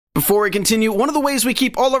Before we continue, one of the ways we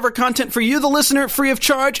keep all of our content for you, the listener, free of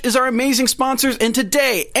charge is our amazing sponsors, and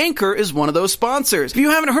today, Anchor is one of those sponsors. If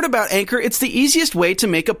you haven't heard about Anchor, it's the easiest way to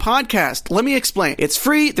make a podcast. Let me explain. It's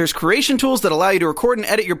free, there's creation tools that allow you to record and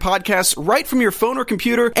edit your podcasts right from your phone or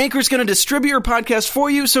computer. Anchor's going to distribute your podcast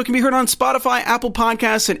for you so it can be heard on Spotify, Apple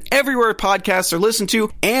Podcasts, and everywhere podcasts are listened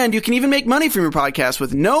to, and you can even make money from your podcast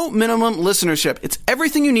with no minimum listenership. It's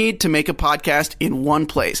everything you need to make a podcast in one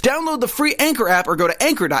place. Download the free Anchor app or go to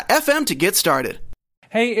anchor.fm to get started.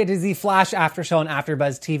 Hey, it is the Flash After Show on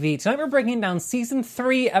AfterBuzz TV. Tonight we're breaking down Season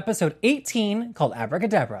 3, Episode 18, called Abra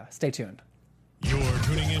Kadabra. Stay tuned. You're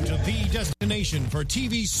tuning into the destination for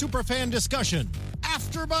TV superfan discussion,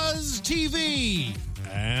 AfterBuzz TV.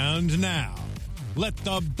 And now, let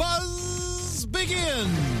the buzz begin.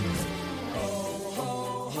 Ho,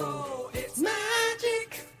 ho, ho, it's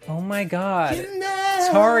magic. Oh my god.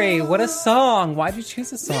 Tori, what a song. Why'd you choose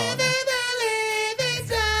this song?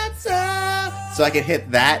 So I could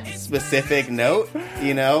hit that specific note,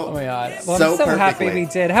 you know? Oh my god. Well, so I'm so happy perfectly. we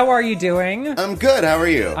did. How are you doing? I'm good. How are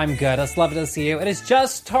you? I'm good. It's lovely to see you. It is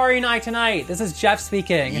just Tori and I tonight. This is Jeff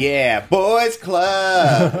speaking. Yeah, boys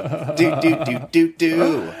club.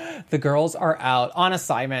 do. The girls are out on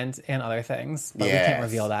assignment and other things, but we can't Yes.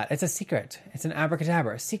 reveal that. It's a secret. It's an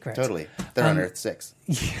abracadabra secret. Totally. They're on Earth 6.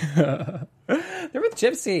 Yeah. They're with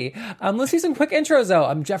Gypsy. Let's do some quick intros, though.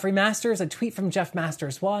 I'm Jeffrey Masters, a tweet from Jeff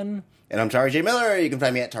Masters 1. And I'm Tari J. Miller. You can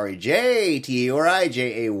find me at Tari J,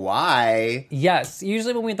 Torijay. Yes,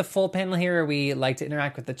 usually when we have the full panel here, we like to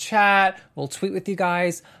interact with the chat. We'll tweet with you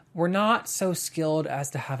guys. We're not so skilled as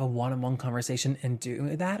to have a one-on-one conversation and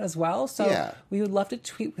do that as well. So we would love to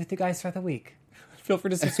tweet with you guys throughout the week. Feel free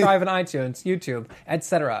to subscribe on iTunes, YouTube,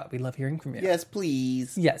 etc. We love hearing from you. Yes,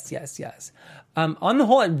 please. Yes. On the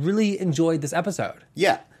whole, I really enjoyed this episode.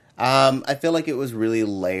 Yeah. I feel like it was really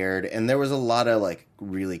layered, and there was a lot of, like,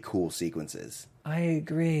 really cool sequences. I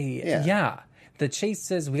agree. Yeah. The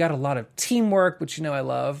chases, we got a lot of teamwork, which you know I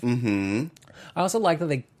love. Mm-hmm. I also like that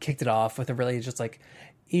they kicked it off with a really just, like,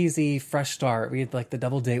 easy, fresh start. We had, like, the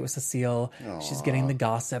double date with Cecile. Aww. She's getting the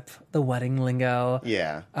gossip, the wedding lingo.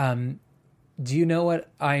 Yeah. Do you know what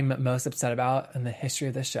I'm most upset about in the history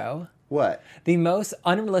of this show? What? The most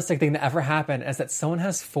unrealistic thing that ever happened is that someone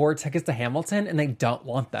has 4 tickets to Hamilton and they don't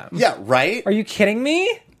want them. Yeah, right? Are you kidding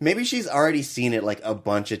me? Maybe she's already seen it, like, a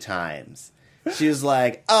bunch of times. She was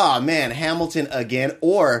like, oh, man, Hamilton again.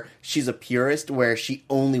 Or she's a purist where she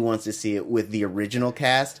only wants to see it with the original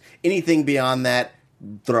cast. Anything beyond that,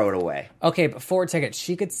 throw it away. Okay, but 4 tickets.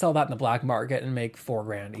 She could sell that in the black market and make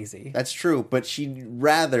 $4,000 easy. That's true, but she'd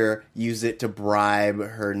rather use it to bribe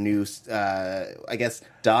her new, I guess,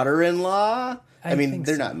 daughter-in-law? I mean,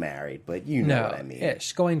 they're not married, but you know what I mean.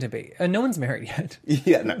 Ish, going to be. No one's married yet.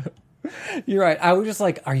 Yeah, no. You're right. I was just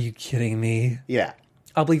like, are you kidding me? Yeah.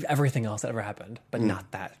 I'll believe everything else that ever happened, but not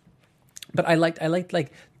that. But I liked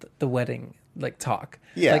like the wedding like talk.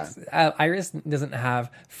 Yeah. Like Iris doesn't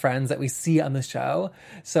have friends that we see on the show,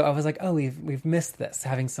 so I was like, oh, we've missed this,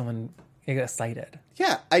 having someone get excited.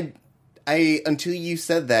 Yeah, I until you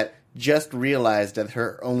said that, just realized that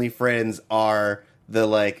her only friends are the,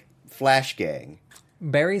 like, Flash gang.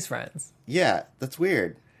 Barry's friends. Yeah, that's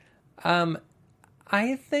weird.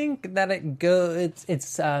 I think that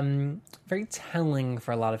it's very telling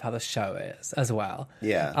for a lot of how the show is as well.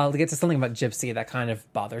 Yeah. I'll get to something about Gypsy that kind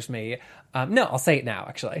of bothers me. No, I'll say it now,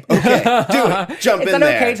 actually. Okay, do it. Jump in there. Is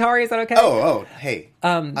that okay, Tari? Is that okay? Oh, hey.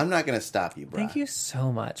 I'm not going to stop you, bro. Thank you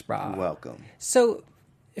so much, brah. You're welcome. So,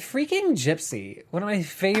 freaking Gypsy, one of my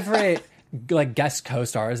favorite like guest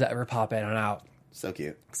co-stars that ever pop in and out. So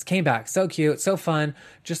cute. Came back. So cute. So fun.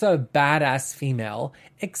 Just a badass female.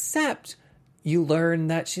 Except you learn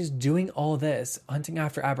that she's doing all this, hunting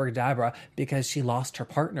after Abracadabra, because she lost her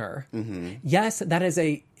partner. Mm-hmm. Yes, that is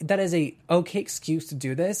a okay excuse to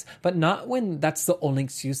do this, but not when that's the only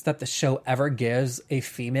excuse that the show ever gives a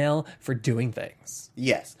female for doing things.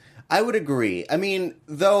 Yes, I would agree. I mean,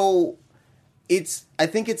 though, I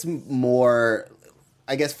think it's more,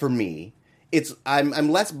 I guess for me,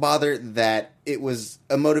 I'm less bothered that it was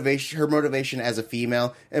her motivation as a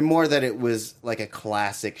female, and more that it was like a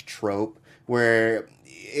classic trope where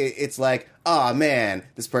it's like, oh man,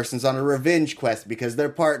 this person's on a revenge quest because their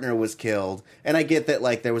partner was killed. And I get that,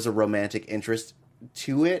 like, there was a romantic interest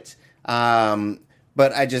to it, but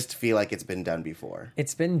I just feel like it's been done before.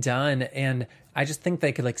 It's been done, and I just think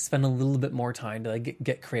they could, like, spend a little bit more time to, like,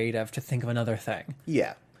 get creative, to think of another thing.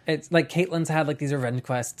 Yeah. It's like Caitlyn's had like these revenge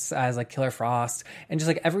quests as like Killer Frost, and just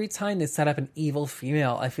like every time they set up an evil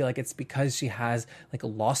female, I feel like it's because she has like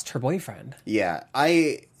lost her boyfriend. Yeah,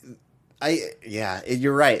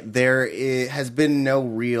 you're right. There has been no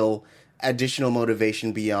real additional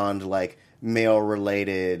motivation beyond like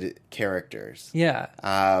male-related characters. Yeah.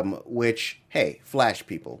 Which, hey, Flash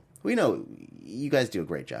people, we know you guys do a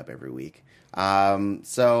great job every week.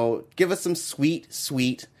 So give us some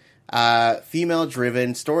sweet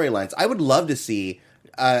female-driven storylines. I would love to see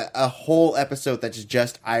a whole episode that's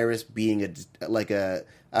just Iris being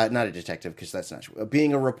not a detective, because that's not true,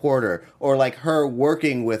 being a reporter, or like her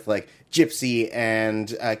working with like Gypsy and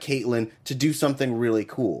Caitlin to do something really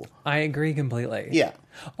cool. I agree completely. Yeah.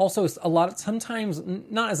 Also, sometimes,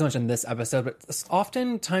 not as much in this episode, but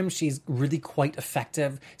oftentimes she's really quite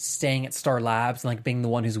effective staying at Star Labs and like being the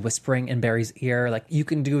one who's whispering in Barry's ear, like, you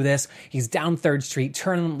can do this. He's down 3rd Street,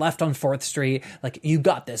 turn left on 4th Street. Like, you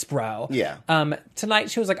got this, bro. Yeah.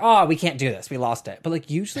 Tonight she was like, oh, we can't do this. We lost it. But like,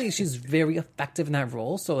 usually she's very effective in that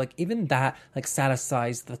role. So like, even that like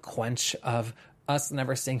satisfies the quench of us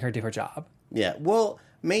never seeing her do her job. Yeah. Well,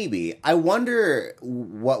 maybe. I wonder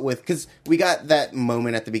what because we got that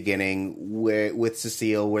moment at the beginning with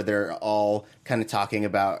Cecile where they're all kind of talking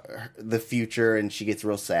about the future and she gets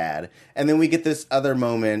real sad. And then we get this other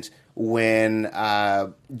moment when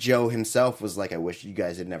Joe himself was like, I wish you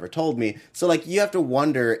guys had never told me. So like, you have to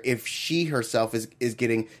wonder if she herself is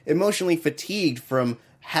getting emotionally fatigued from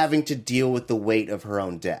having to deal with the weight of her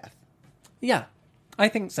own death. Yeah, I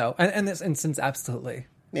think so. And in this instance, absolutely.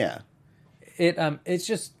 Yeah. It's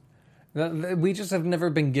just, we just have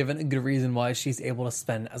never been given a good reason why she's able to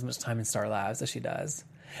spend as much time in Star Labs as she does.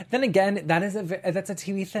 Then again, that's a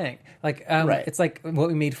TV thing. Like, right. It's like what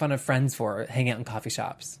we made fun of Friends for, hanging out in coffee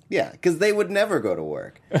shops. Yeah, because they would never go to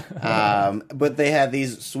work. But they had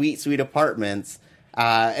these sweet apartments.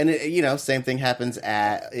 And same thing happens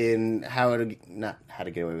in How to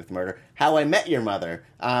Get Away with Murder, How I Met Your Mother.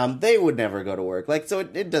 They would never go to work. Like, so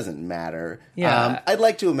it doesn't matter. Yeah. I'd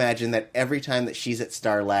like to imagine that every time that she's at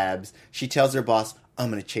Star Labs, she tells her boss, I'm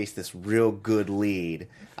going to chase this real good lead.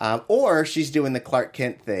 Or she's doing the Clark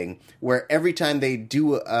Kent thing, where every time they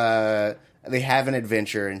have an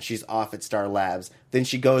adventure and she's off at Star Labs, then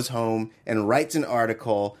she goes home and writes an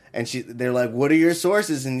article, and they're like, what are your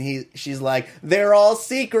sources? And she's like, they're all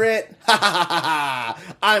secret.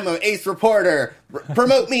 I'm an ace reporter.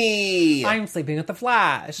 Promote me. I'm sleeping with the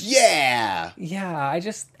Flash. Yeah. Yeah, I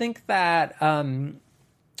just think that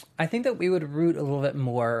we would root a little bit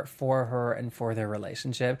more for her and for their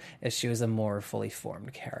relationship if she was a more fully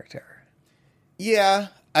formed character. Yeah,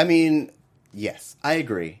 I mean, yes, I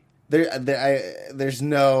agree. There's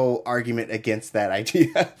no argument against that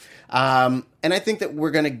idea. And I think that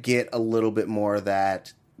we're going to get a little bit more of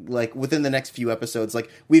that, like, within the next few episodes. Like,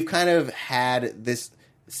 we've kind of had this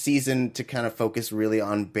season to kind of focus really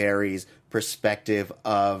on Barry's perspective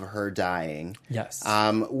of her dying. Yes.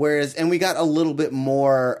 And we got a little bit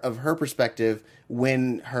more of her perspective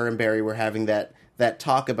when her and Barry were having that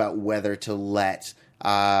talk about whether to let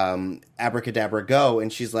Abracadabra go.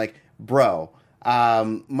 And she's like, bro,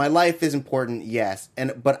 my life is important, yes,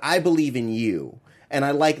 but I believe in you. And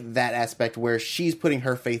I like that aspect where she's putting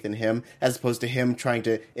her faith in him as opposed to him trying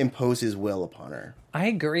to impose his will upon her. I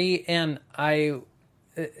agree, and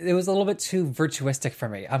it was a little bit too virtuistic for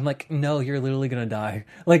me. I'm like, no, you're literally gonna die.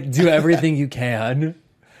 Like, do everything you can.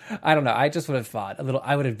 I don't know. I just would have thought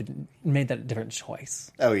I would have made that a different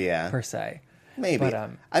choice. Oh yeah, per se. Maybe.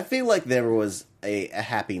 But, I feel like there was a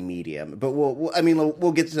happy medium, but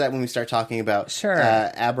we'll get to that when we start talking about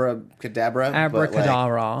Abracadabra.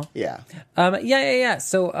 Abracadabra. Yeah. Yeah.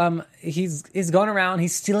 So he's going around.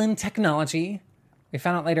 He's stealing technology. We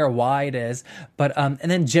found out later why it is, but and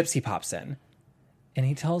then Gypsy pops in, and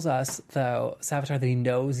he tells us, though, Savitar, that he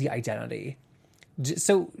knows the identity.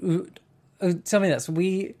 So tell me this: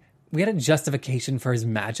 we had a justification for his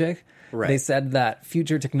magic. Right. They said that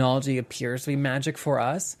future technology appears to be magic for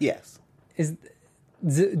us. Yes.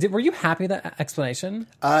 Were you happy with that explanation?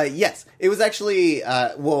 Yes. It was actually,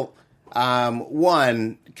 one,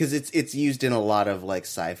 because it's used in a lot of, like,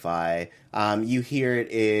 sci-fi. You hear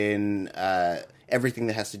it in everything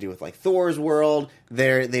that has to do with, like, Thor's world.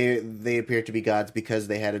 They appear to be gods because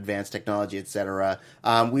they had advanced technology, etc.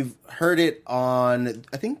 We've heard it on,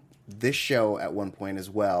 I think, this show at one point as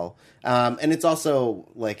well. And it's also,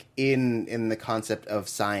 like, in the concept of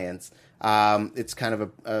science. It's kind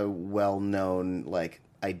of a well-known, like,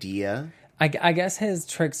 idea. I guess his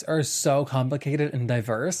tricks are so complicated and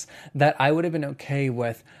diverse that I would have been okay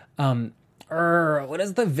with, what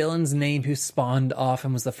is the villain's name who spawned off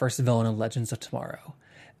and was the first villain in Legends of Tomorrow?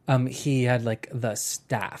 He had, like, the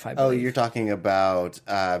staff, I believe. Oh, you're talking about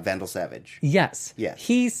Vandal Savage. Yes. Yes.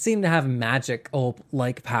 He seemed to have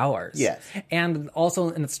magic-like powers. Yes. And also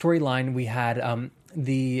in the storyline, we had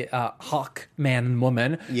the hawk man and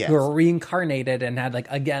woman Yes. who were reincarnated and had, like,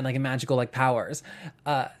 again, like, magical, like, powers.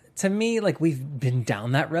 To me, like, we've been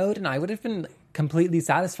down that road, and I would have been completely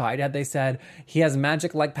satisfied had they said he has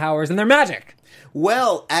magic-like powers and they're magic.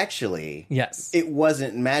 Well, actually, Yes. it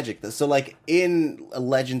wasn't magic. So, like, in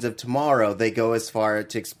Legends of Tomorrow, they go as far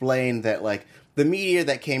to explain that, like, the meteor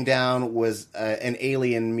that came down was an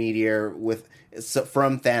alien meteor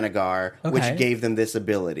from Thanagar, Okay. which gave them this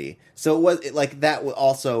ability. So it was like that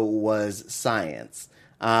also was science.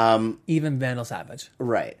 Even Vandal Savage.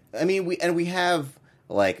 Right. I mean, we have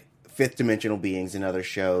like fifth dimensional beings in other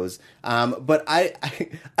shows, but I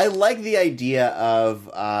like the idea of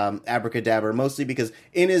Abracadabra mostly because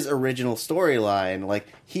in his original storyline, like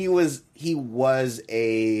he was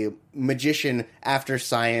a magician after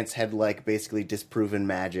science had like basically disproven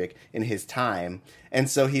magic in his time. And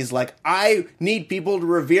so he's like, I need people to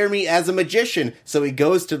revere me as a magician. So he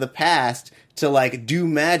goes to the past to like do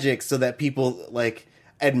magic so that people like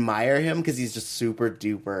admire him because he's just super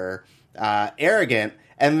duper arrogant.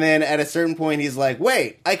 And then at a certain point, he's like,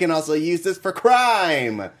 wait, I can also use this for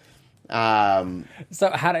crime.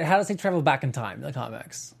 So how does he travel back in time in the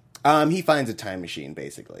comics? He finds a time machine,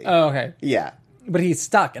 basically. Oh, okay. Yeah. But he's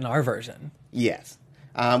stuck in our version. Yes.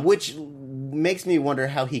 Which makes me wonder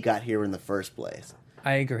how he got here in the first place.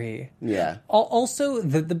 I agree. Yeah. Also,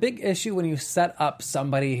 the big issue when you set up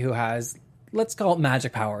somebody who has, let's call it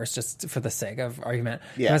magic powers, just for the sake of argument,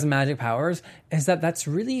 Yeah. who has magic powers, is that that's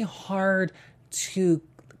really hard to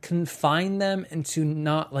confine them and to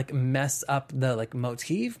not like mess up the like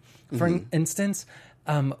motif. For instance,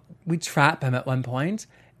 we trap him at one point,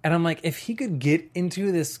 and I'm like, if he could get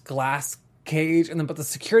into this glass cage and then put the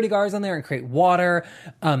security guards on there and create water,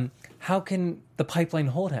 how can the pipeline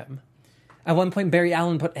hold him? At one point, Barry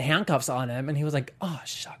Allen put handcuffs on him, and he was like, oh,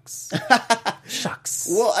 shucks. Shucks.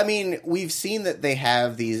 Well, I mean, we've seen that they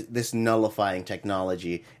have this nullifying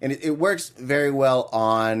technology, and it works very well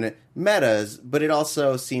on metas, but it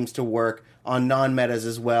also seems to work on non-metas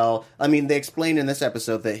as well. I mean, they explained in this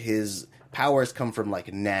episode that his powers come from, like,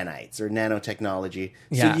 nanites or nanotechnology.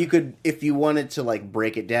 Yeah. So you could, if you wanted to, like,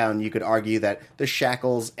 break it down, you could argue that the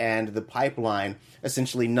shackles and the pipeline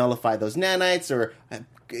essentially nullify those nanites or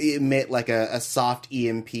emit, like, a soft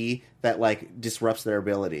EMP that, like, disrupts their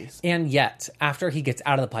abilities. And yet, after he gets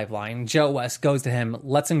out of the pipeline, Joe West goes to him,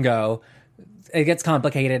 lets him go. It gets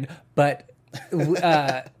complicated, but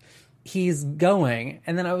he's going.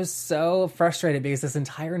 And then I was so frustrated because this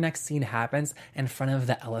entire next scene happens in front of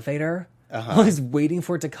the elevator. I was waiting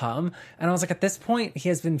for it to come. And I was like, at this point, he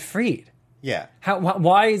has been freed. Yeah.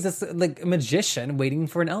 Why is this like a magician waiting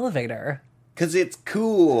for an elevator? Because it's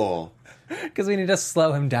cool. Because we need to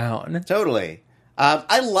slow him down. Totally.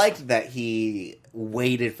 I liked that he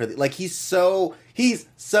waited for he's so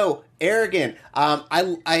arrogant.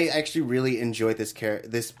 I actually really enjoyed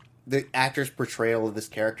the actor's portrayal of this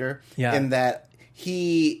character. Yeah. In that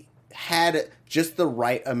he had just the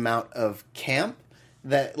right amount of camp.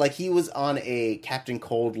 That, like, he was on a Captain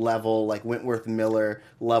Cold level, like, Wentworth Miller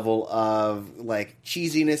level of, like,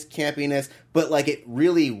 cheesiness, campiness, but, like, it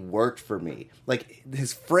really worked for me. Like,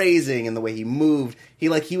 his phrasing and the way he moved, he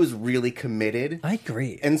was really committed. I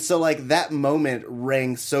agree. And so, like, that moment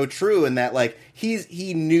rang so true in that, like,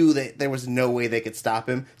 he knew that there was no way they could stop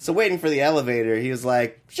him. So waiting for the elevator, he was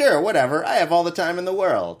like, sure, whatever, I have all the time in the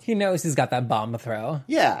world. He knows he's got that bomb to throw.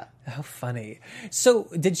 Yeah. How funny. So,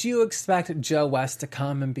 did you expect Joe West to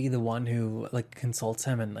come and be the one who, like, consults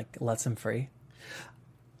him and, like, lets him free?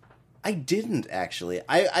 I didn't, actually.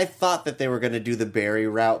 I thought that they were going to do the Barry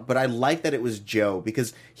route, but I like that it was Joe,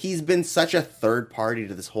 because he's been such a third party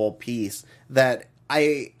to this whole piece that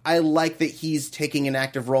I like that he's taking an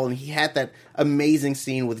active role, and he had that amazing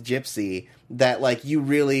scene with Gypsy that, like, you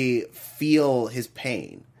really feel his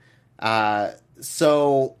pain. Joe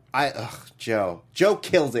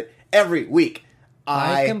kills it every week.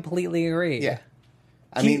 I completely agree. Yeah.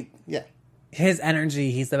 I mean, yeah. His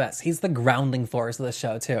energy, he's the best. He's the grounding force of the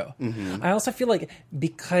show, too. Mm-hmm. I also feel like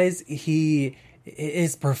because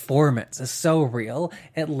his performance is so real,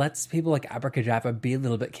 it lets people like Abracadabra be a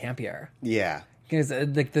little bit campier. Yeah. Because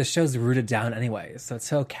like the show's rooted down anyway, so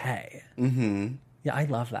it's okay. Mm-hmm. Yeah, I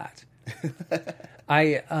love that.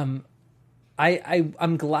 I'm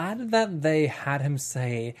glad that they had him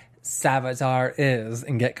say Savitar is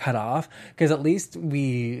and get cut off, because at least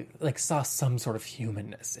we like saw some sort of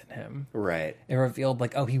humanness in him. Right. It revealed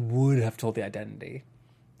like, oh, he would have told the identity.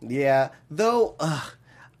 Yeah. Though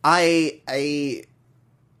I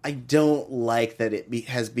don't like that it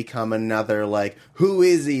has become another like, who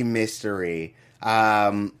is he mystery.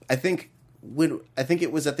 I think I think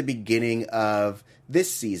it was at the beginning of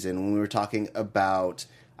this season when we were talking about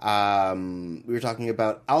alchemy,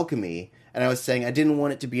 and I was saying I didn't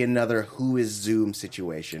want it to be another who is Zoom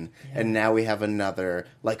situation, and now we have another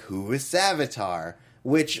like who is Savitar,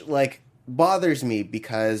 which like bothers me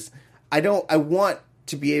because I want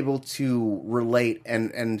to be able to relate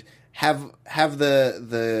and have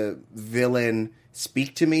the villain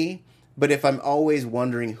speak to me, but if I'm always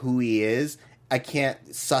wondering who he is, I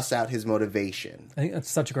can't suss out his motivation. I think that's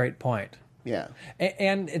such a great point. Yeah.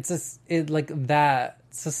 And it's like that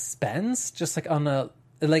suspense, just like on a,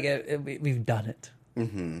 like we've done it.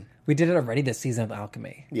 Mm-hmm. We did it already this season of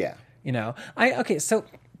Alchemy. Yeah. You know, okay, so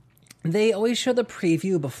they always show the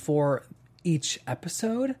preview before each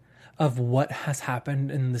episode of what has happened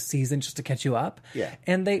in the season just to catch you up. Yeah.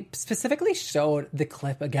 And they specifically showed the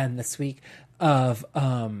clip again this week of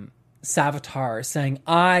Savitar saying,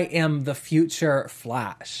 "I am the future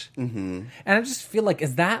Flash." Mm-hmm. And I just feel like,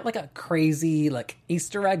 is that like a crazy like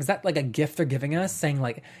Easter egg? Is that like a gift they're giving us, saying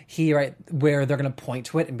like where they're going to point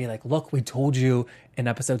to it and be like, "Look, we told you in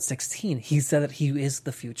episode 16, he said that he is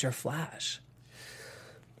the future Flash."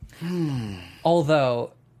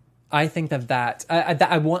 Although I think that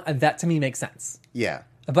I want that to me makes sense. Yeah.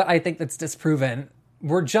 But I think that's disproven.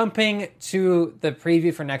 We're jumping to the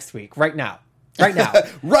preview for next week right now. Right now.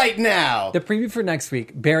 Right now. The preview for next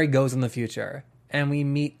week, Barry goes in the future, and we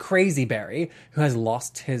meet Crazy Barry, who has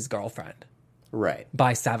lost his girlfriend. Right.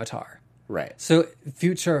 By Savitar. Right. So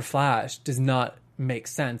future Flash does not make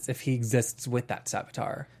sense if he exists with that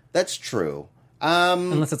Savitar. That's true.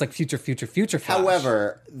 Unless it's like future Flash.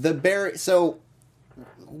 However, the Barry... So,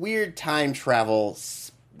 weird time travel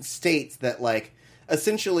states that, like,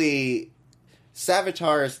 essentially,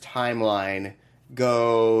 Savitar's timeline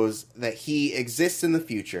goes that he exists in the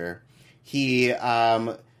future. He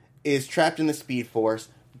is trapped in the Speed Force,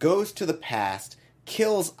 goes to the past,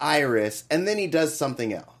 kills Iris, and then he does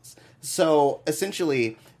something else. So,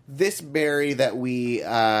 essentially, this Barry that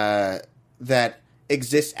that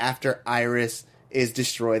exists after Iris is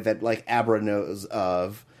destroyed, that like Abra knows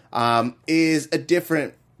of, is a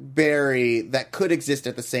different Barry that could exist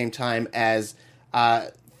at the same time as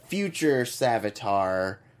future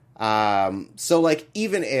Savitar. So like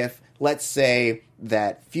even if, let's say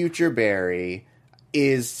that future Barry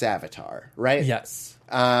is Savitar, right? Yes.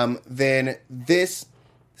 Then this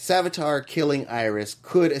Savitar killing Iris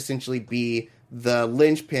could essentially be the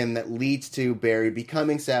linchpin that leads to Barry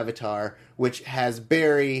becoming Savitar, which has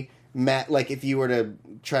Barry... like, if you were to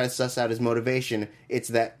try to suss out his motivation, it's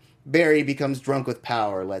that Barry becomes drunk with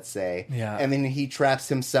power, let's say. Yeah. And then he traps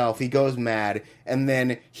himself, he goes mad, and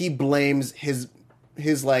then he blames his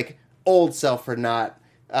like, old self for not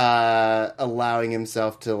allowing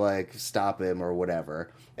himself to, like, stop him or whatever.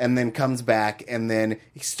 And then comes back, and then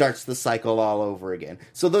he starts the cycle all over again.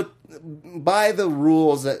 So by the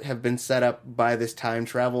rules that have been set up by this time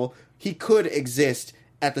travel, he could exist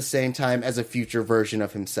at the same time as a future version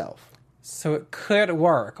of himself. So it could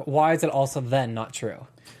work. Why is it also then not true?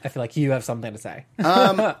 I feel like you have something to say.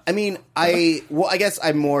 I mean, I guess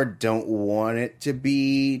I more don't want it to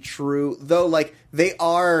be true. Though, like, they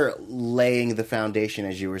are laying the foundation,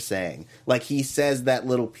 as you were saying. Like, he says that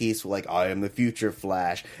little piece, like, I am the future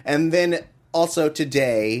Flash. And then, also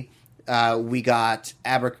today, we got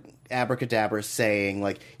Abracadabra saying,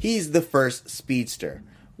 like, he's the first speedster.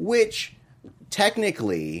 Which...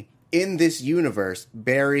 technically, in this universe,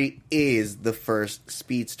 Barry is the first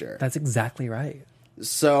speedster. That's exactly right.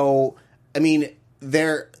 So, I mean,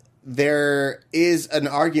 there is an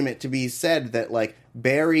argument to be said that, like,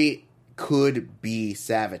 Barry could be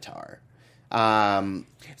Savitar.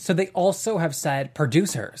 So they also have said,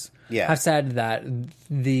 producers have said that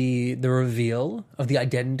the reveal of the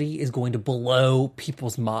identity is going to blow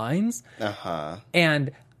people's minds. Uh-huh.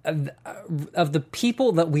 And... of the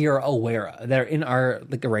people that we are aware of, that are in our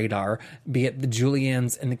like radar, be it the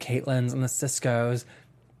Julians and the Caitlins and the Ciscos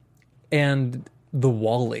and the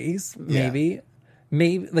Wallies,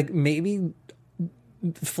 maybe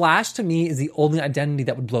Flash to me is the only identity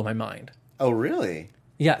that would blow my mind. Oh, really?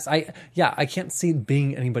 Yes, I can't see it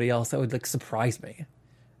being anybody else that would like surprise me.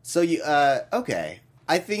 So you okay?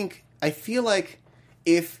 I feel like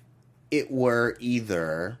if it were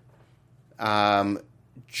either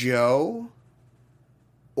Joe,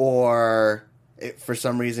 or for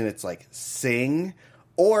some reason it's like Singh,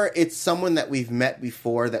 or it's someone that we've met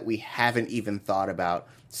before that we haven't even thought about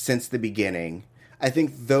since the beginning, I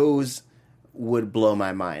think those would blow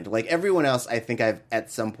my mind. Like everyone else, I think I've at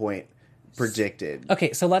some point predicted.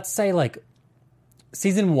 Okay, so let's say like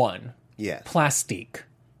season 1, Plastique.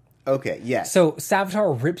 Okay, yes. So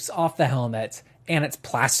Savitar rips off the helmet and it's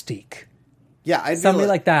Plastique. Yeah, I'd Somebody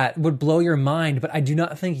like that would blow your mind, but I do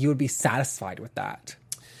not think you would be satisfied with that.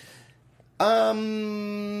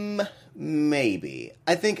 Maybe.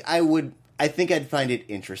 I think I'd find it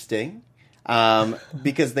interesting.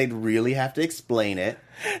 Because they'd really have to explain it.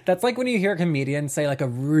 That's like when you hear a comedian say like a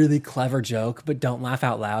really clever joke, but don't laugh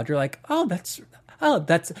out loud. You're like, that's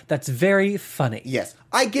very funny. Yes,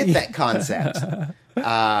 I get that concept.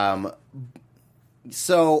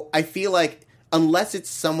 So I feel like unless it's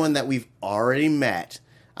someone that we've already met,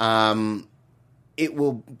 it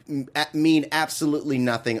will mean absolutely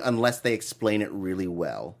nothing unless they explain it really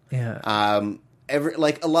well. Yeah.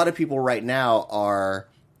 Like a lot of people right now are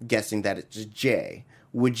guessing that it's Jay.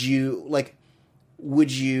 Would you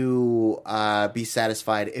be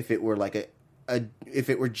satisfied if it were like if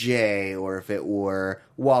it were Jay or if it were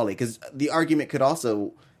Wally? Because the argument could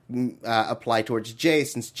also apply towards Jay,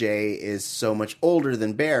 since Jay is so much older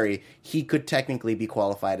than Barry. He could technically be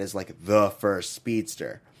qualified as like the first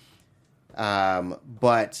speedster.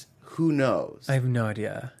 But who knows? I have no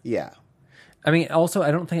idea. Yeah. I mean, also, I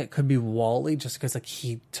don't think it could be Wally just because like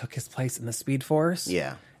he took his place in the Speed Force.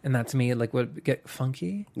 Yeah. And that to me like would get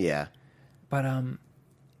funky. Yeah. But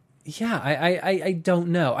yeah, I don't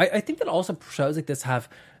know. I think that also shows like this have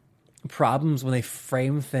problems when they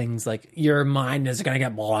frame things like your mind is gonna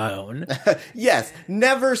get blown. Yes,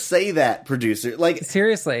 never say that, producer. Like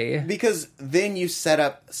seriously, because then you set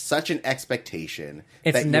up such an expectation.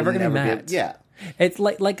 It's that never gonna be met. Yeah, it's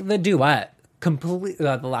like the duet. Completely,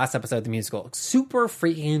 the last episode of the musical, super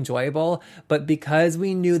freaking enjoyable. But because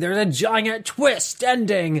we knew there's a giant twist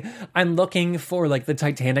ending, I'm looking for like the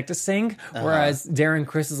Titanic to sink. Whereas Darren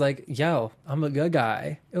Criss is like, "Yo, I'm a good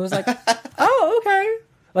guy." It was like, "Oh, okay."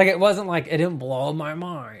 Like it wasn't like it didn't blow my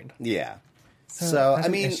mind. Yeah. So I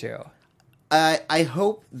mean, issue. I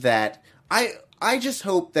hope that I just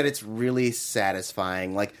hope that it's really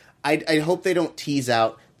satisfying. Like I hope they don't tease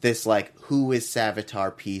out this like who is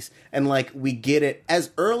Savitar piece, and like we get it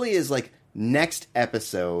as early as like next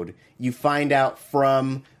episode. You find out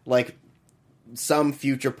from like some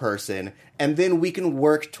future person, and then we can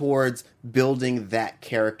work towards building that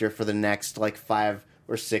character for the next like 5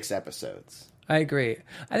 or 6 episodes. I agree.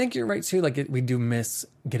 I think you're right too. Like we do miss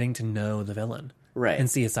getting to know the villain, right, and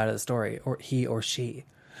see his side of the story, or he or she.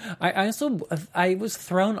 I also was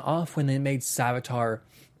thrown off when they made Savitar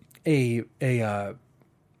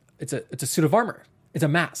it's a suit of armor. It's a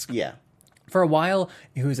mask. Yeah. For a while,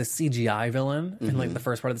 he was a CGI villain in like the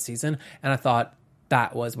first part of the season, and I thought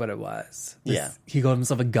that was what it was. He called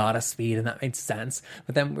himself a god of speed, and that made sense.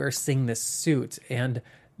 But then we're seeing this suit, and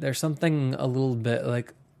there's something a little bit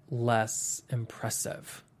like less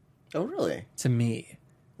impressive. Oh, really? To me.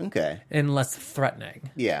 Okay. And less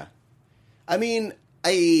threatening. Yeah. I mean,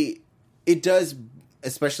 it does,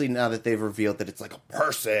 especially now that they've revealed that it's like a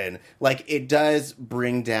person, like it does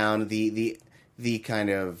bring down the kind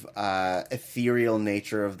of ethereal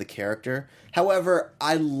nature of the character. However,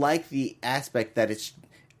 I like the aspect that it's,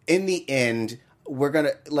 in the end, we're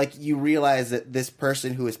gonna, like, you realize that this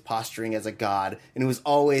person who is posturing as a god and who is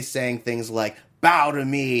always saying things like, bow to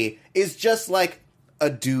me, is just like a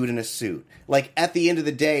dude in a suit. Like, at the end of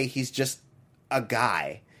the day, he's just a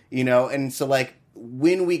guy, you know? And so, like,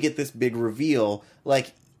 when we get this big reveal,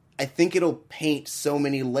 like, I think it'll paint so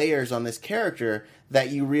many layers on this character that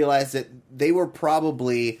you realize that they were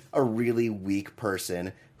probably a really weak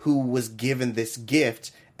person who was given this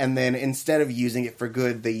gift, and then instead of using it for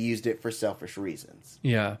good, they used it for selfish reasons.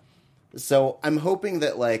 Yeah. So I'm hoping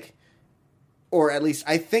that, like, or at least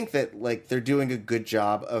I think that, like, they're doing a good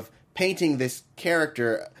job of painting this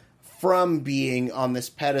character from being on this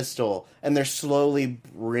pedestal, and they're slowly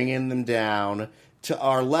bringing them down to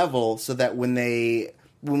our level so that when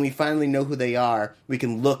we finally know who they are, we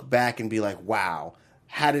can look back and be like, wow,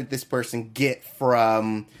 how did this person get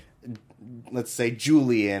from, let's say,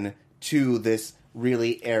 Julian to this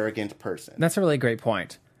really arrogant person? That's a really great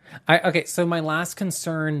point. Okay, so my last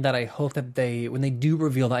concern that I hope that when they do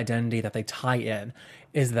reveal the identity that they tie in,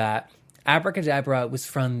 is that Abracadabra was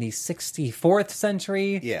from the 64th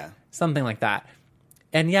century. Yeah. Something like that.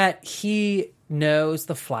 And yet he knows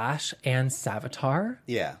the Flash and Savitar.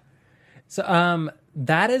 Yeah. So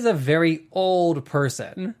that is a very old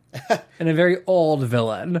person and a very old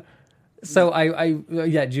villain. So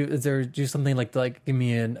is there something like to like give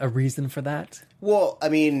me a reason for that? Well, I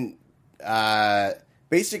mean,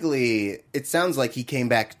 basically, it sounds like he came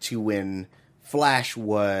back to when Flash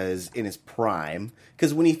was in his prime.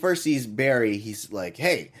 Because when he first sees Barry, he's like,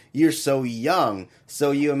 hey, you're so young.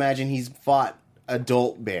 So you imagine he's fought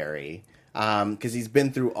adult Barry. because he's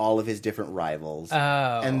been through all of his different rivals,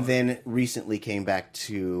 and then recently came back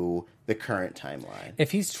to the current timeline.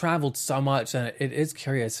 If he's traveled so much, then it is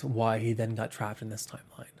curious why he then got trapped in this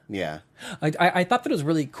timeline. Yeah. I thought that it was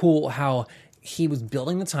really cool how he was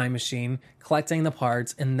building the time machine, collecting the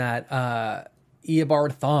parts, and that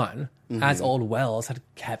Eobard Thawne, as Old Wells, had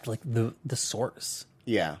kept like the source.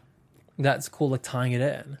 Yeah. That's cool, like tying it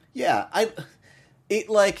in. Yeah,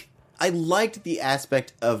 I liked the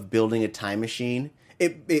aspect of building a time machine.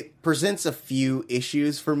 It presents a few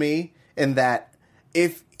issues for me in that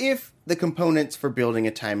if the components for building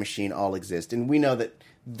a time machine all exist, and we know that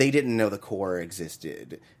they didn't know the core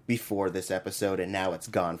existed before this episode, and now it's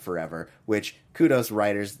gone forever, which kudos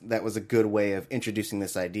writers, that was a good way of introducing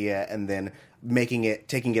this idea and then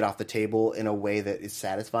taking it off the table in a way that is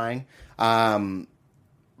satisfying.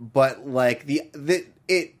 But like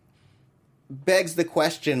it begs the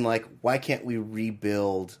question, like, why can't we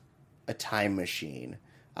rebuild a time machine?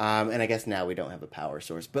 And I guess now we don't have a power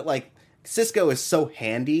source, but like Cisco is so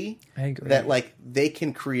handy that like they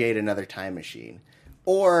can create another time machine.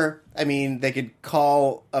 Or, I mean, they could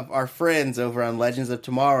call up our friends over on Legends of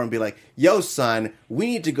Tomorrow and be like, yo, son, we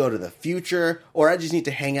need to go to the future, or I just need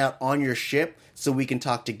to hang out on your ship so we can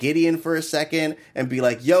talk to Gideon for a second and be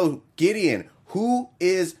like, yo, Gideon, who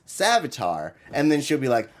is Savitar? And then she'll be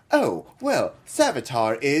like, oh, well,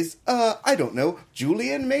 Savitar is, I don't know,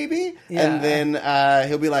 Julian maybe? Yeah. And then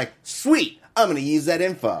he'll be like, sweet, I'm going to use that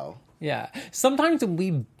info. Yeah. Sometimes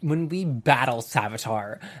when we battle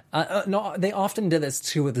Savitar, no, they often did this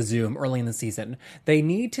too with the Zoom early in the season. They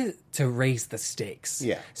need to raise the stakes.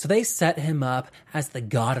 Yeah. So they set him up as the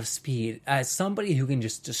god of speed, as somebody who can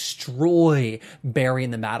just destroy Barry in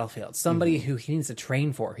the battlefield, somebody who he needs to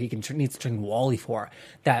train for, needs to train Wally for.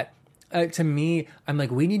 That to me, I'm like,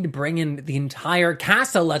 we need to bring in the entire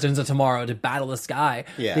cast of Legends of Tomorrow to battle this guy,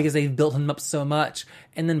 because they've built him up so much,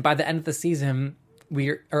 and then by the end of the season, we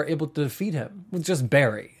are able to defeat him with just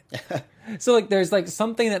Barry. So, like, there's, like,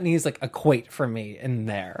 something that needs, like, equate for me in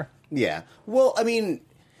there. Yeah. Well, I mean,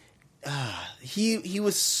 he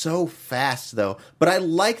was so fast, though. But I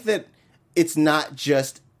like that it's not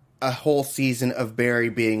just a whole season of Barry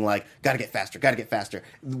being like, gotta get faster.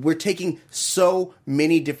 We're taking so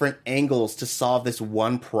many different angles to solve this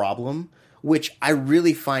one problem, which I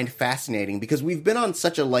really find fascinating, because we've been on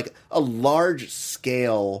such a large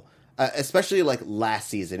scale. Especially like last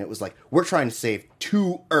season, it was like, we're trying to save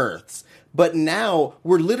 2 Earths. But now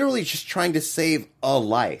we're literally just trying to save a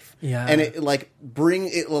life. Yeah. And it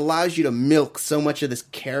allows you to milk so much of this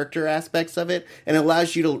character aspects of it, and it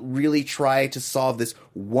allows you to really try to solve this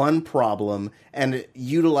one problem and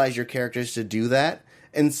utilize your characters to do that.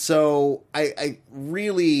 And so I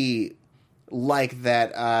really like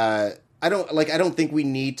that. I don't think we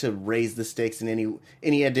need to raise the stakes in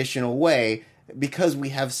any additional way, because we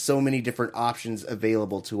have so many different options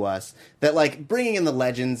available to us, that like bringing in the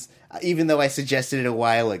Legends, even though I suggested it a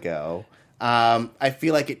while ago, I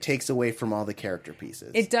feel like it takes away from all the character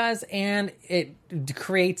pieces. It does, and it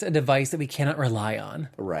creates a device that we cannot rely on.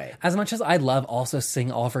 Right. As much as I love also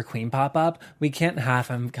seeing Oliver Queen pop up, we can't have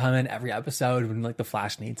him come in every episode when like the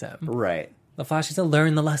Flash needs him. Right. The Flash needs to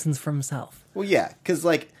learn the lessons for himself. Well, yeah, because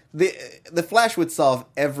like the Flash would solve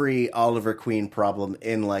every Oliver Queen problem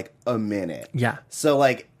in like a minute. Yeah. So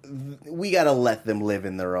like we got to let them live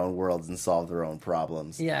in their own worlds and solve their own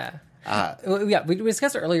problems. Yeah. Yeah, we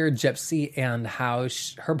discussed earlier Gypsy and how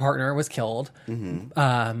her partner was killed.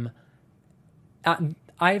 Mm-hmm.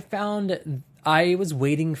 I found I was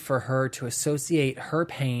waiting for her to associate her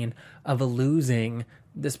pain of losing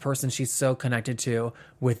this person she's so connected to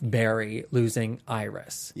with Barry losing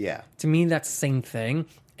Iris. Yeah. To me, that's the same thing.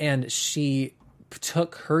 And she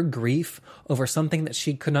took her grief over something that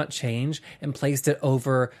she could not change and placed it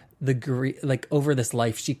over over this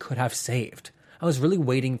life she could have saved. I was really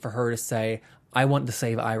waiting for her to say, I want to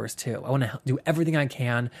save Iris too. I want to do everything I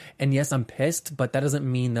can. And yes, I'm pissed, but that doesn't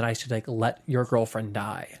mean that I should like let your girlfriend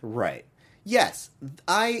die. Right. Yes,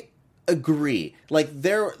 I agree. Like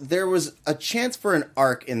there was a chance for an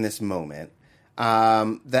arc in this moment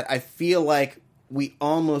that I feel like we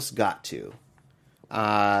almost got to.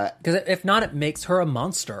 Because if not, it makes her a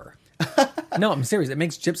monster. No, I'm serious. It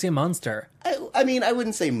makes Gypsy a monster. I mean, I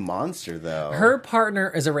wouldn't say monster though. Her partner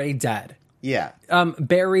is already dead. Yeah.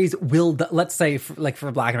 Barry's will, let's say, for black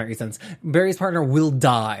and white reasons, Barry's partner will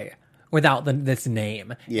die without this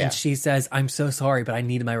name. Yeah. And she says, I'm so sorry, but I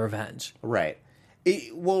need my revenge. Right.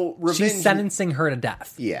 Revenge... She's sentencing her to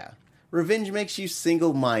death. Yeah. Revenge makes you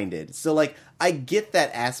single-minded. So, like, I get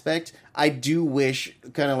that aspect. I do wish,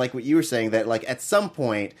 kind of like what you were saying, that, like, at some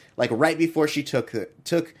point, like, right before she took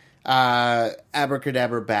Abra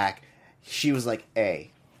Kadabra back, she was like,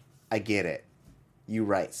 hey, I get it. You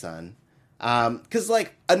right, son. Because,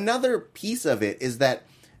 like, another piece of it is that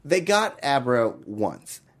they got Abra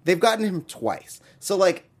once. They've gotten him twice. So,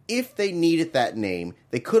 like, if they needed that name,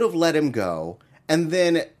 they could have let him go and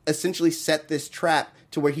then essentially set this trap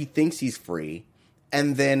to where he thinks he's free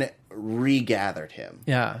and then regathered him.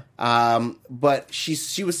 Yeah. But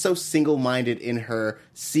she was so single-minded in her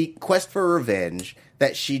quest for revenge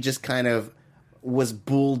that she just kind of was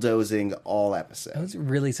bulldozing all episodes. I was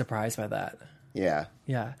really surprised by that. Yeah.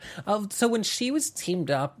 Yeah. So when she was teamed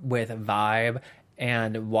up with Vibe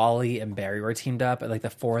and Wally and Barry were teamed up, like the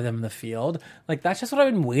four of them in the field, like that's just what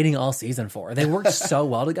I've been waiting all season for. They work so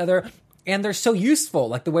well together, and they're so useful.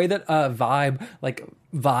 Like the way that Vibe like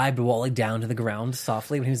vibed Wally down to the ground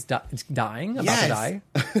softly when he was dying, about to die,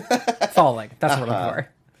 falling. That's what I'm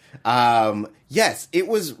for. Yes, it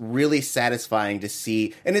was really satisfying to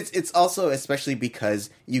see, and it's also especially because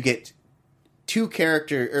you get two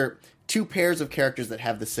pairs of characters that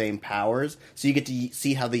have the same powers, so you get to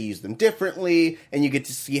see how they use them differently, and you get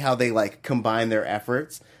to see how they, like, combine their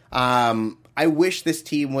efforts. I wish this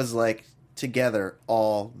team was, like, together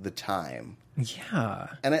all the time. Yeah.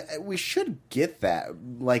 And we should get that.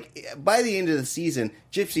 Like, by the end of the season,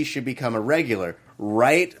 Gypsy should become a regular.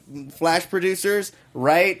 Right, Flash producers?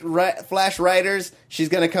 Right, Flash writers? She's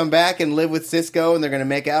going to come back and live with Cisco, and they're going to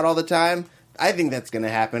make out all the time? I think that's going to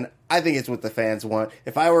happen. I think it's what the fans want.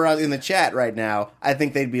 If I were out in the chat right now, I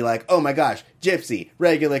think they'd be like, oh my gosh, Gypsy,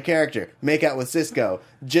 regular character, make out with Cisco,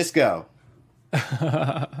 just go.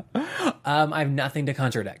 I have nothing to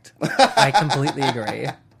contradict. I completely agree.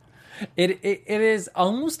 It is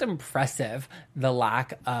almost impressive, the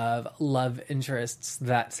lack of love interests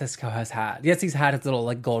that Cisco has had. Yes, he's had his little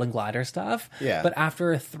like Golden Glider stuff. Yeah. But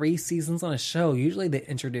after 3 seasons on a show, usually they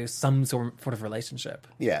introduce some sort of relationship.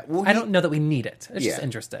 Yeah. Well, I don't know that we need it. It's just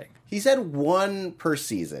interesting. He's had one per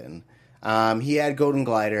season. He had Golden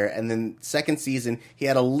Glider, and then second season he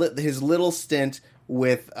had his little stint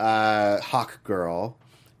with Hawk Girl,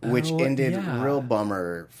 which ended real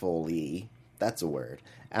bummerfully. That's a word.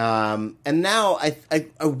 And now I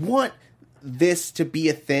want this to be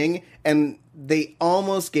a thing, and they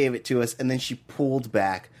almost gave it to us, and then she pulled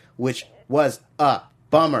back, which was a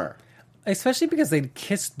bummer. Especially because they'd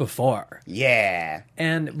kissed before. Yeah.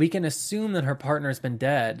 And we can assume that her partner's been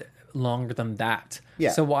dead longer than that.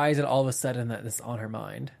 Yeah. So why is it all of a sudden that this is on her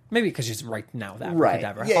mind? Maybe because she's right now with Abra. Right.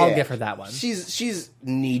 Kadabra. Yeah, I'll give her that one. She's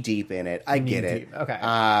knee deep in it. I get it. Knee-deep.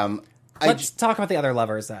 Okay. Let's talk about the other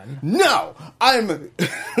lovers then. No! Are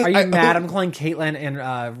you mad I'm calling Caitlyn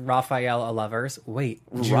and Raphael lovers? Wait.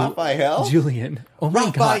 Raphael? Julian. Oh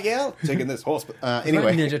my god. Raphael? Taking this whole...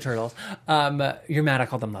 anyway. Ninja Turtles. You're mad I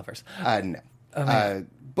called them lovers. No. Okay.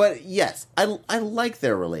 But yes, I like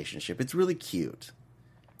their relationship. It's really cute.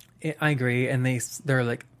 I agree. And they're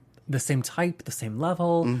like the same type, the same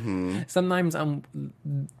level. Mm-hmm. Sometimes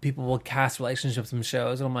people will cast relationships in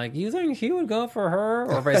shows, and I'm like, you think he would go for her,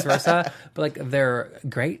 or vice versa? But like, they're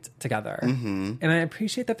great together, and I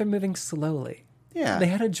appreciate that they're moving slowly. Yeah, they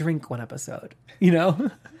had a drink one episode, you know.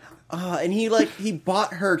 And he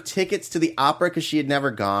bought her tickets to the opera because she had never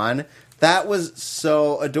gone. That was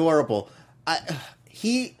so adorable.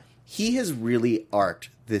 He has really arced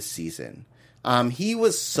this season. He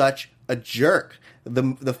was such a jerk.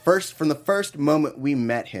 From the first moment we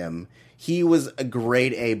met him, he was a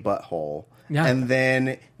grade A butthole. Yeah. And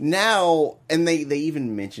then now, and they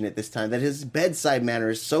even mention it this time, that his bedside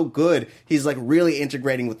manner is so good. He's like really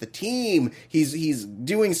integrating with the team. He's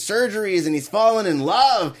doing surgeries and he's falling in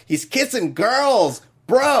love. He's kissing girls.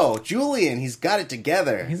 Bro, Julian, he's got it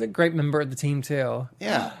together. He's a great member of the team too.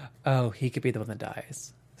 Yeah. Oh, he could be the one that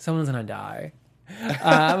dies. Someone's gonna die.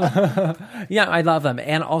 Yeah, I love them.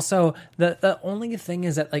 And also the only thing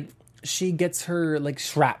is that like she gets her like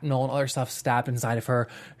shrapnel and other stuff stabbed inside of her.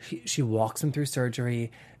 She walks him through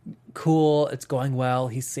surgery. Cool, it's going well.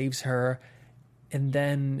 He saves her, and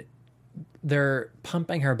then they're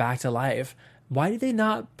pumping her back to life. Why did they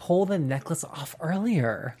not pull the necklace off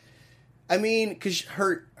earlier? I mean, because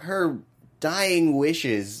her dying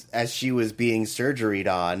wishes as she was being surgeried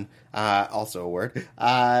on, also a word,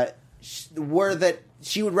 were that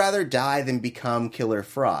she would rather die than become Killer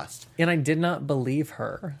Frost. And I did not believe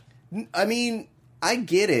her. I mean, I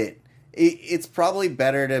get it. It's probably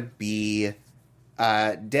better to be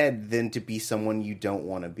dead than to be someone you don't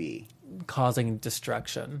want to be. Causing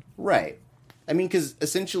destruction. Right. I mean, because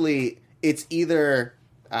essentially it's either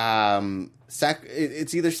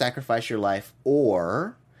sacrifice your life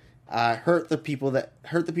or hurt the people that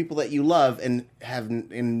you love and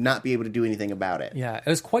not be able to do anything about it. Yeah, it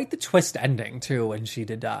was quite the twist ending too when she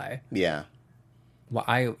did die. Yeah. Well,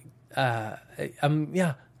 I I'm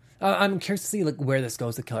curious to see like where this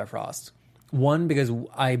goes with Killer Frost. One, because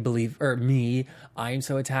I'm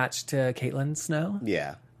so attached to Caitlin Snow.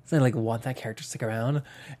 Yeah. So I like want that character to stick around,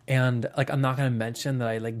 and like I'm not going to mention that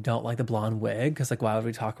I like don't like the blonde wig because like why would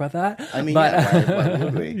we talk about that? I mean, but, why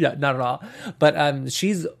would we? Yeah, not at all. But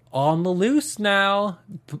she's on the loose now.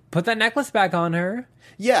 Put that necklace back on her.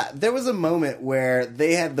 Yeah, there was a moment where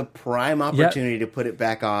they had the prime opportunity to put it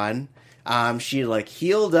back on. She like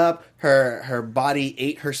healed up, her body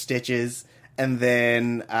ate her stitches, and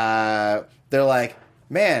then they're like,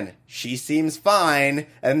 man, she seems fine.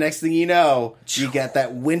 And next thing you know, you get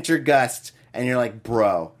that winter gust, and you're like,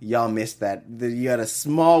 bro, y'all missed that. You had a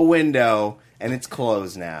small window, and it's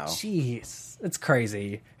closed now. Jeez, it's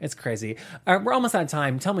crazy. It's crazy. We're almost out of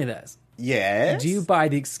time. Tell me this. Yes? Do you buy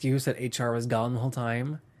the excuse that HR was gone the whole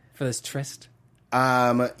time for this tryst?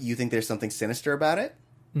 You think there's something sinister about it?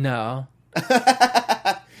 No.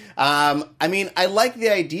 I mean, I like the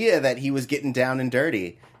idea that he was getting down and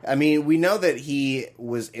dirty. I mean, we know that he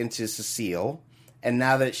was into Cecile, and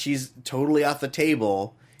now that she's totally off the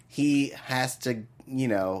table, he has to,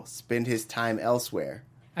 spend his time elsewhere.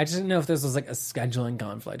 I just didn't know if this was like a scheduling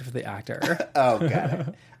conflict for the actor. Oh, got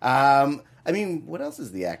it. I mean, what else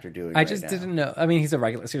is the actor doing I just didn't know. I mean, he's a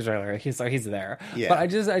regular. He's there. Yeah. But I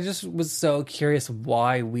just was so curious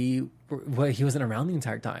why he wasn't around the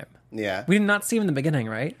entire time. Yeah. We did not see him in the beginning,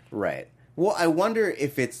 right? Right. Well, I wonder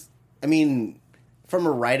if it's... I mean, from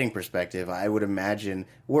a writing perspective, I would imagine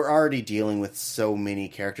we're already dealing with so many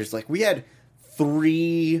characters. Like, we had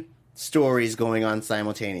 3 stories going on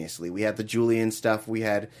simultaneously. We had the Julian stuff, we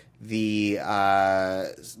had the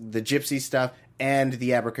Gypsy stuff, and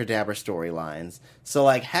the Abracadabra storylines. So,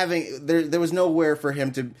 like, there was nowhere for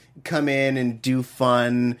him to come in and do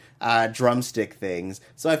fun drumstick things.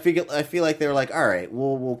 So I feel like they were like, all right,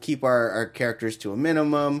 we'll keep our characters to a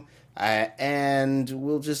minimum, and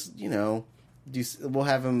we'll just, we'll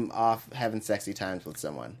have him off having sexy times with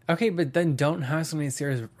someone. Okay, but then don't have so many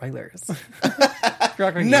series regulars. You're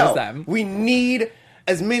not going to use them. We need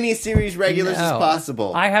as many series regulars as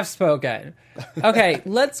possible. I have spoken. Okay,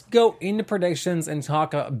 let's go into predictions and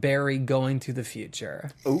talk about Barry going to the future.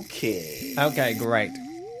 Okay. Okay, great.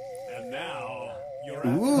 And now, you're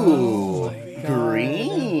Ooh,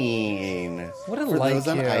 green. What a For like those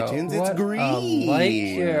on you. iTunes, it's What green. A like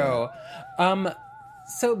you.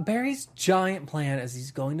 So Barry's giant plan is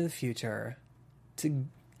he's going to the future on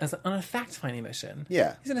a fact-finding mission.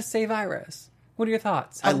 Yeah. He's going to save Iris. What are your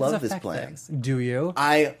thoughts? I does love this affect plan. things? Do you?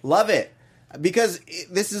 I love it. Because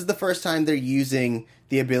this is the first time they're using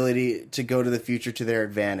the ability to go to the future to their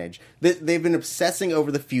advantage. They've been obsessing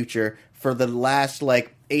over the future for the last,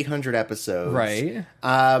 800 episodes. Right.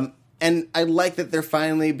 And I like that they're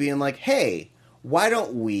finally being like, hey, why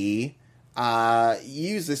don't we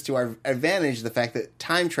use this to our advantage, the fact that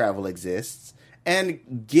time travel exists,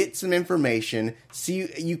 and get some information. See,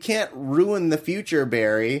 you can't ruin the future,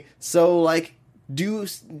 Barry, so, do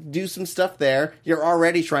some stuff there. You're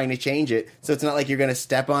already trying to change it, so it's not like you're going to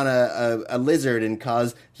step on a lizard and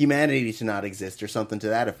cause humanity to not exist or something to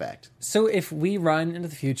that effect. So if we run into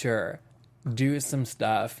the future, do some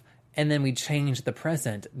stuff, and then we change the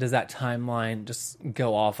present, does that timeline just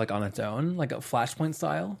go off on its own, like a Flashpoint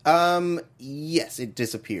style? Yes, it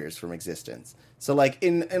disappears from existence. So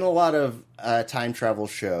in a lot of time travel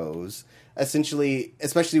shows, essentially,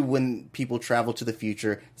 especially when people travel to the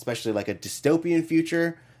future, especially a dystopian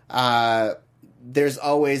future, there's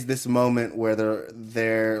always this moment where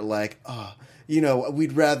they're like, oh,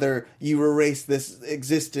 we'd rather you erase this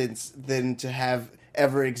existence than to have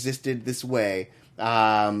ever existed this way.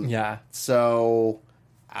 Yeah. So,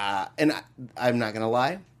 and I'm not going to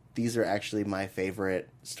lie, these are actually my favorite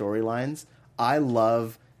storylines. I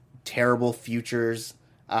love terrible futures,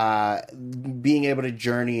 being able to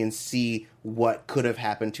journey and see what could have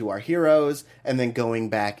happened to our heroes, and then going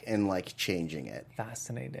back and changing it.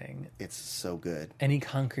 Fascinating. It's so good. Any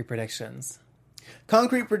concrete predictions?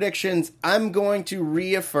 Concrete predictions. I'm going to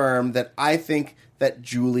reaffirm that I think that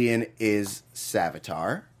Julian is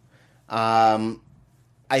Savitar.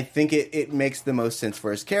 I think it makes the most sense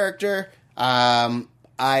for his character. I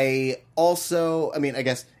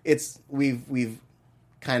guess we've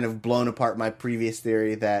kind of blown apart my previous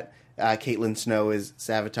theory that Caitlin Snow is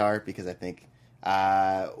Savitar, because I think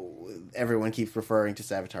everyone keeps referring to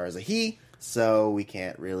Savitar as a he, so we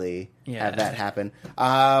can't really have that happen.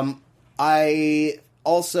 I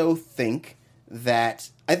also think that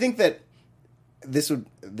this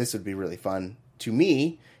would be really fun to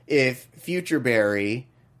me if future Barry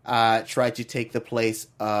tried to take the place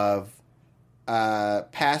of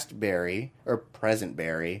past Barry or present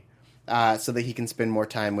Barry, so that he can spend more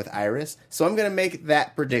time with Iris. So I'm going to make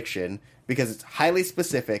that prediction because it's highly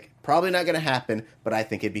specific. Probably not going to happen, but I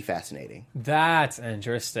think it'd be fascinating. That's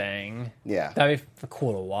interesting. Yeah. That'd be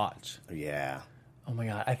cool to watch. Yeah. Oh my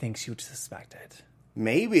god, I think she would suspect it.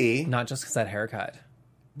 Maybe. Not just because that haircut.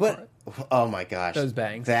 But, oh my gosh. Those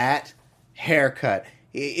bangs. That haircut.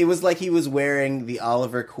 It was like he was wearing the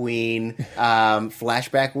Oliver Queen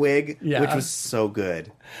flashback wig, which was so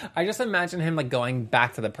good. I just imagine him like going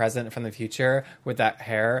back to the present from the future with that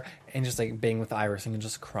hair and just like being with Iris and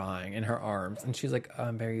just crying in her arms. And she's like,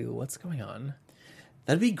 Barry, what's going on?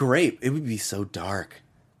 That'd be great. It would be so dark.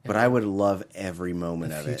 But I would love every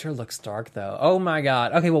moment of it. The future looks dark, though. Oh, my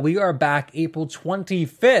God. Okay, well, we are back April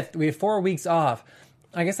 25th. We have 4 weeks off.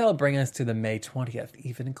 I guess that'll bring us to the May 20th,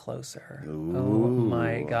 even closer. Ooh. Oh,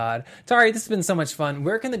 my God. Tari, this has been so much fun.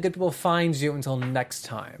 Where can the good people find you until next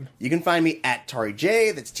time? You can find me at Tari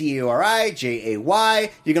J. That's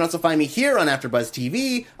TARIJAY. You can also find me here on AfterBuzz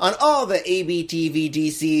TV on all the ABTV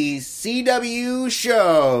CW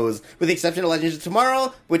shows, with the exception of Legends of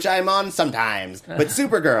Tomorrow, which I'm on sometimes. But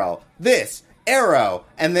Supergirl, this, Arrow,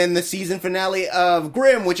 and then the season finale of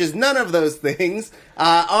Grimm, which is none of those things,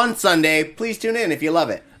 on Sunday. Please tune in if you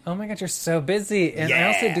love it. Oh my God, you're so busy. And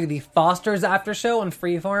I also do the Foster's After Show on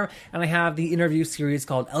Freeform, and I have the interview series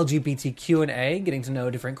called LGBTQ&A, getting to know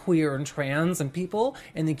different queer and trans and people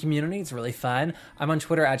in the community. It's really fun. I'm on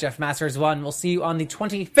Twitter at JeffMasters1. We'll see you on the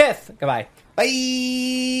 25th. Goodbye.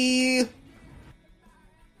 Bye!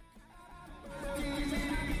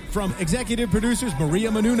 From executive producers Maria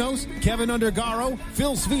Menounos, Kevin Undergaro,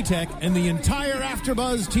 Phil Svitek, and the entire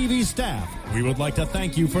AfterBuzz TV staff, we would like to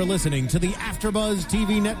thank you for listening to the AfterBuzz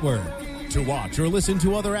TV network. To watch or listen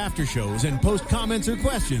to other after shows and post comments or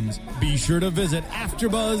questions, be sure to visit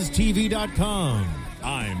AfterBuzzTV.com.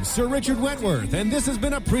 I'm Sir Richard Wentworth, and this has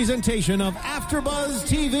been a presentation of AfterBuzz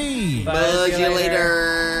TV. Buzz you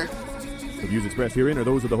later. The views expressed herein are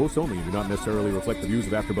those of the hosts only and do not necessarily reflect the views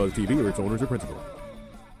of AfterBuzz TV or its owners or principals.